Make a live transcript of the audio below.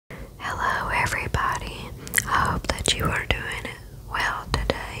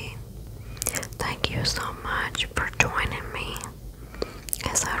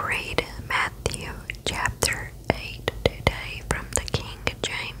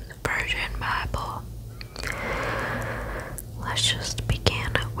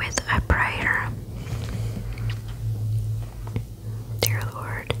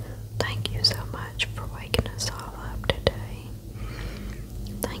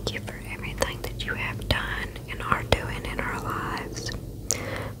thank you for everything that you have done and are doing in our lives.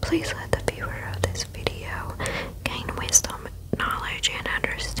 Please let the viewer of this video gain wisdom, knowledge, and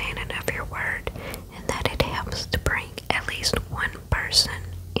understanding of your word, and that it helps to bring at least one person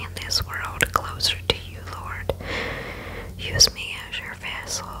in this world closer to you, Lord. Use me as your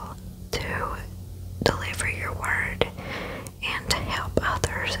vessel to deliver your word and to help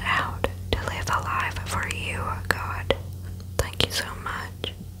others out to live a life for you, God. Thank you so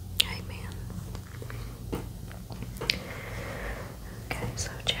much. Amen. Okay,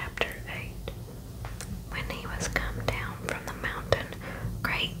 so chapter 8. When he was come down from the mountain,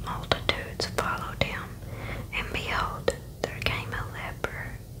 great multitudes followed him, and behold, there came a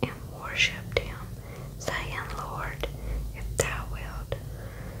leper and worshipped him, saying, Lord, if thou wilt,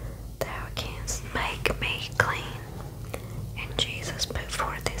 thou canst make me clean. And Jesus put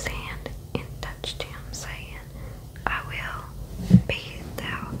forth his hand and touched him, saying, I will, be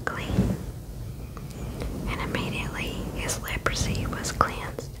thou clean. And immediately his leprosy was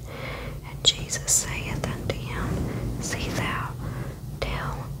cleansed. And Jesus saith unto him, See thou,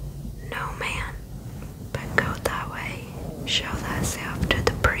 tell no man, but go thy way, show thyself to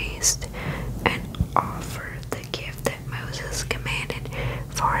the priest, and offer the gift that Moses commanded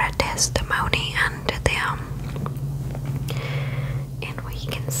for a testimony unto them. And we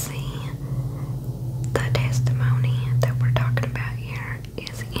can see the testimony that we're talking about here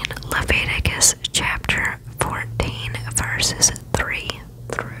is in Leviticus chapter 14, verses 3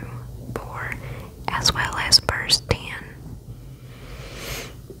 through 4, as well as verse 10.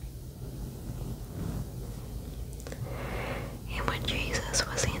 And when Jesus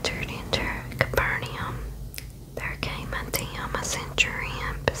was entered into Capernaum, there came unto him a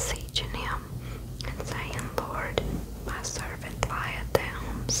centurion beseeching him, and saying, Lord, my servant lieth at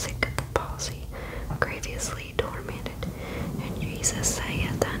home sick of the palsy, grievously tormented. And Jesus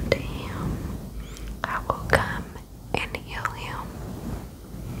saith unto him, I will come and heal him.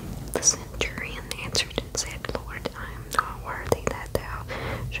 The centurion answered and said, Lord, I am not worthy that thou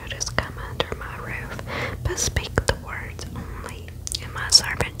shouldest come under my roof, but speak the words only, and my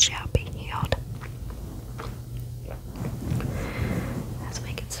servant shall be healed. As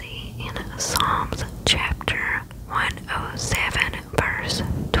we can see in Psalms chapter 107, verse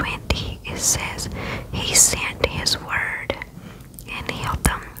 20, it says, He sent His word and healed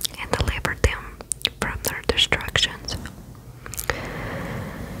them and delivered them from their destructions.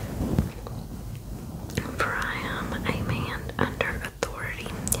 For I am a man under authority,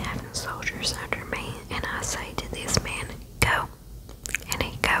 having soldiers under me, and I say to this man, Go, and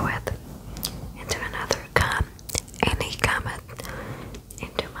he goeth, and to another, Come, and he cometh,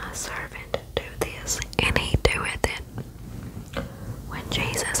 and to my servant, Do this, and he doeth it. When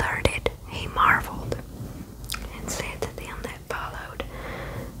Jesus heard it, he marveled, and said to them that followed,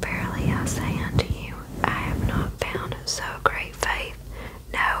 Verily I say unto you, I have not found so great faith,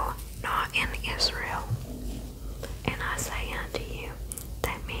 no, not in Israel. And I say unto you,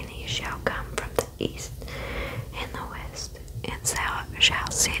 that many shall come from the east and the west, and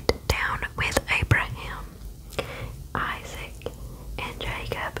shall sit down with Abraham, Isaac, and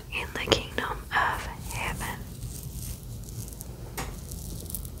Jacob in the kingdom of heaven.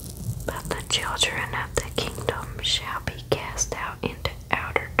 But the children of the kingdom shall be cast out into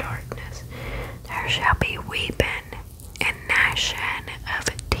outer darkness. There shall be weeping and gnashing of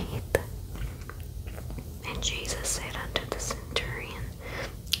teeth. And Jesus said unto the centurion,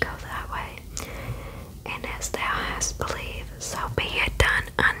 Go thy way, and as thou hast believed, so be it done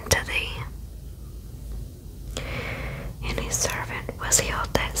unto thee. And his servant was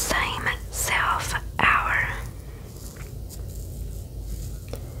healed that same self hour.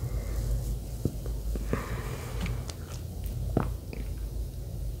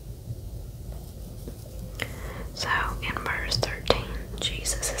 So in verse 13,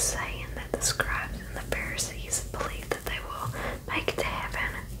 Jesus is saying that the scribes and the Pharisees believe that they will make it to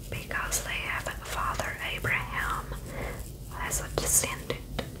heaven because they have a father, Abraham, as a descendant.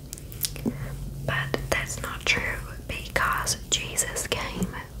 But that's not true, because Jesus came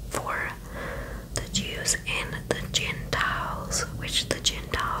for the Jews and the Gentiles, which the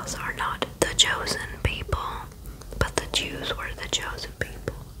Gentiles are not the chosen people, but the Jews were the chosen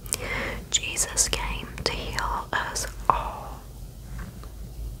people. Jesus came to heal us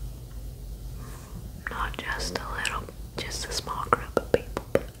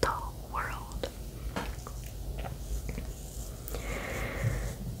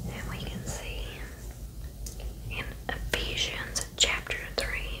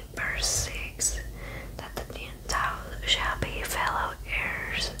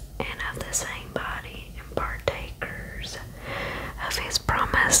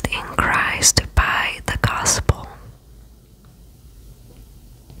recognized in Christ by the gospel.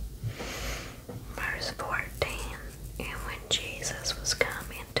 Verse 14. And when Jesus was come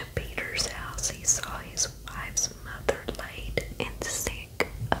into Peter's house, he saw his wife's mother laid and sick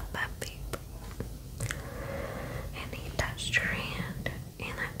of a fever. And he touched her hand,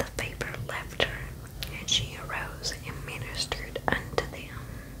 and the fever left her, and she arose and ministered unto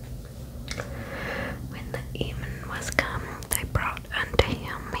them. When the even was come, they brought unto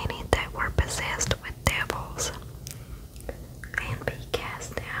him many that were possessed with devils, and he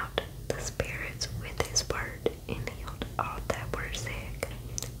cast out the spirits with his word, and healed all that were sick,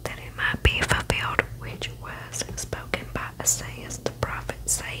 that it might be fulfilled which was spoken by Isaiah the prophet,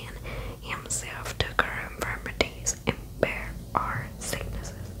 saying, Himself took our infirmities and bare our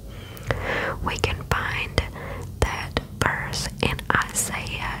sicknesses. We can find that verse in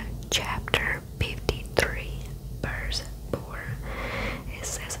Isaiah chapter 53, verse 4. It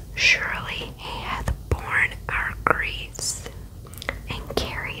says, Surely he hath borne our griefs and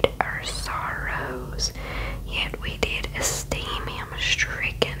carried our sorrows, yet we did esteem him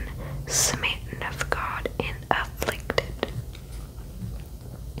stricken, smitten of God, and afflicted.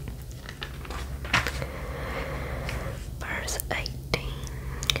 Verse 18.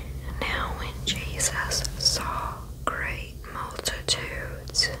 Now when Jesus saw great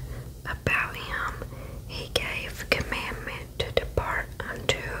multitudes about him, he gave commandment to depart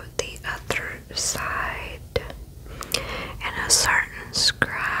unto the other side. And a certain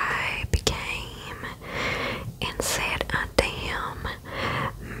scribe came and said unto him,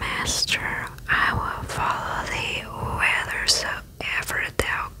 Master, I will follow thee whithersoever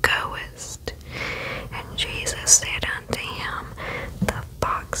thou goest. And Jesus said unto him, The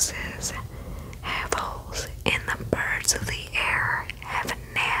foxes have holes, and the birds of the air have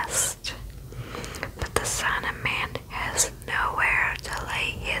nests, but the Son of Man has nowhere to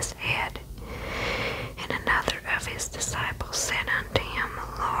lay his head. And another of his disciples said unto him,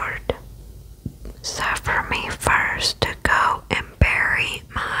 Lord, suffer me first to go and bury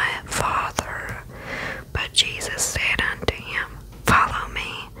my father. But Jesus said unto him, Follow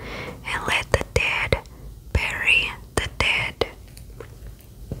me, and let the dead bury the dead.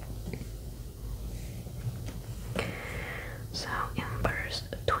 So in verse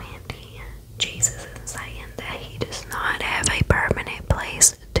 20, Jesus is saying that he does not have a permanent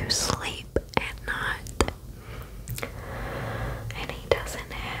place to sleep at night. And he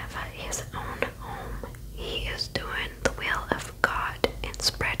doesn't have his own home. He is doing the will of God and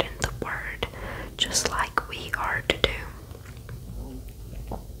spreading the word just like we are to do.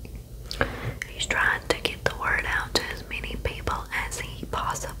 He's trying to get the word out to as many people as he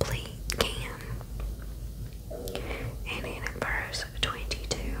possibly can. And in verse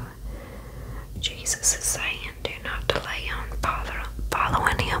 22, Jesus is saying, Do not delay on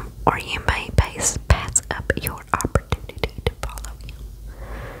following him, or you may pass up your opportunity to follow him.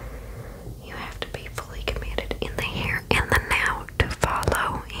 You have to be fully committed in the here and the now to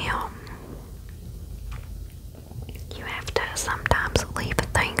follow him. You have to sometimes leave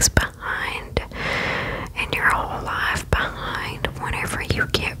things behind and your whole life behind whenever you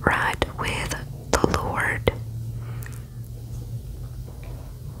get right with the Lord.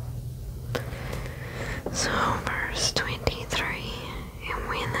 So verse 23, And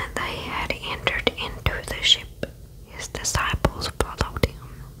when they had entered into the ship, his disciples followed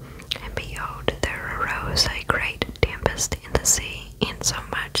him. And behold, there arose a great tempest in the sea,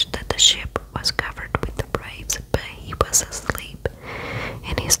 insomuch that the ship was covered with the waves, but he was asleep.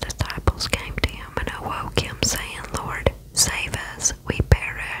 And his disciples came to him and awoke him, saying, Lord, save us, we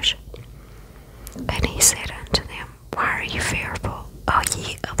perish. And he said unto them, Why are you fearful, O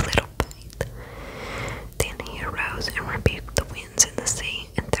ye of little faith? Then he arose and rebuked the winds and the sea,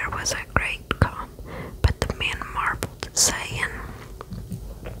 and there was a great calm. But the men marveled, saying,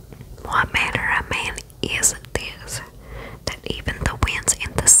 What manner of man is this, that even the winds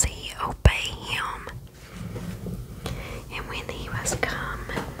and the sea obey him? And when he was come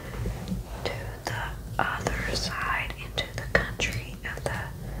to the other side, into the country of the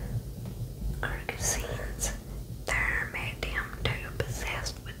Gergesenes, there met him two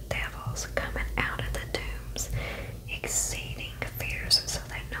possessed with devils, coming out of the tombs, exceeding fierce, so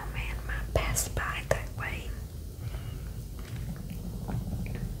that no man might pass by that way.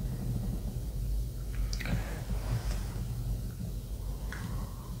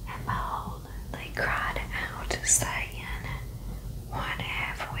 And behold, they cried out, saying, What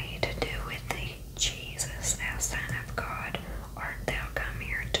have we to do with thee, Jesus,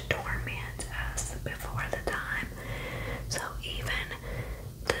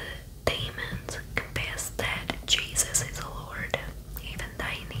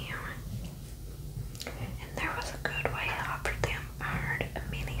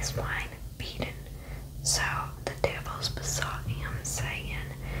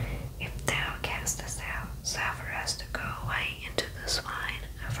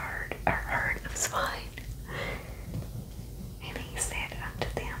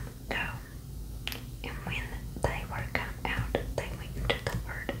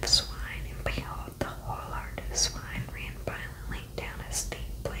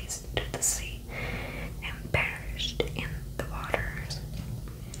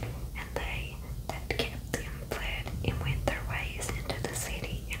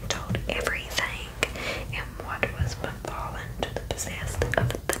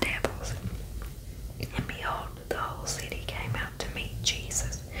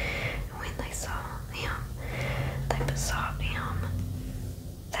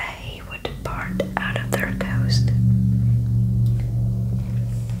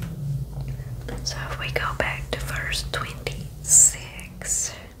 So if we go back to verse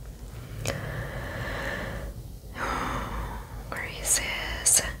 26, where he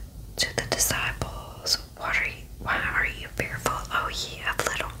says to the disciples, why are you fearful, O ye of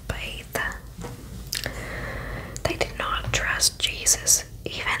little faith? They did not trust Jesus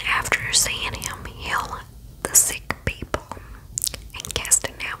even after seeing him heal the sick people and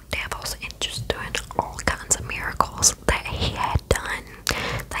casting out devils and just doing all kinds of miracles that he had done.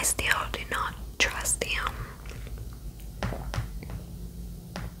 They still did not trust him.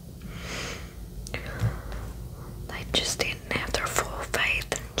 They just didn't have their full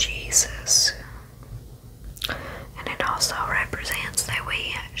faith in Jesus. And it also represents that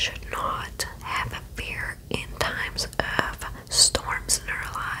we should not have a fear in times of storms in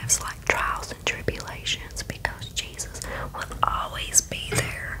our lives, like trials and tribulations, because Jesus will always be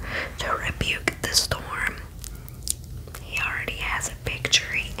there to rebuke the storm. He already has a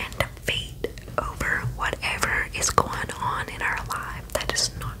victory and defeat over whatever is going on in our life that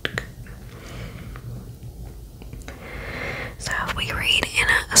is not good. So we read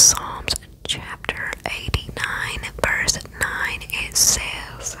in Psalms chapter 89, verse 9, it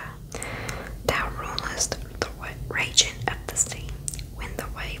says, Thou rulest the raging of the sea, when the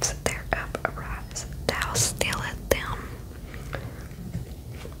waves thereof arise, thou stillest them.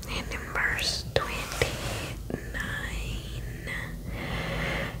 And in verse 29,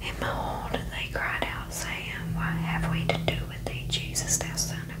 and behold, they cried out, saying, What have we to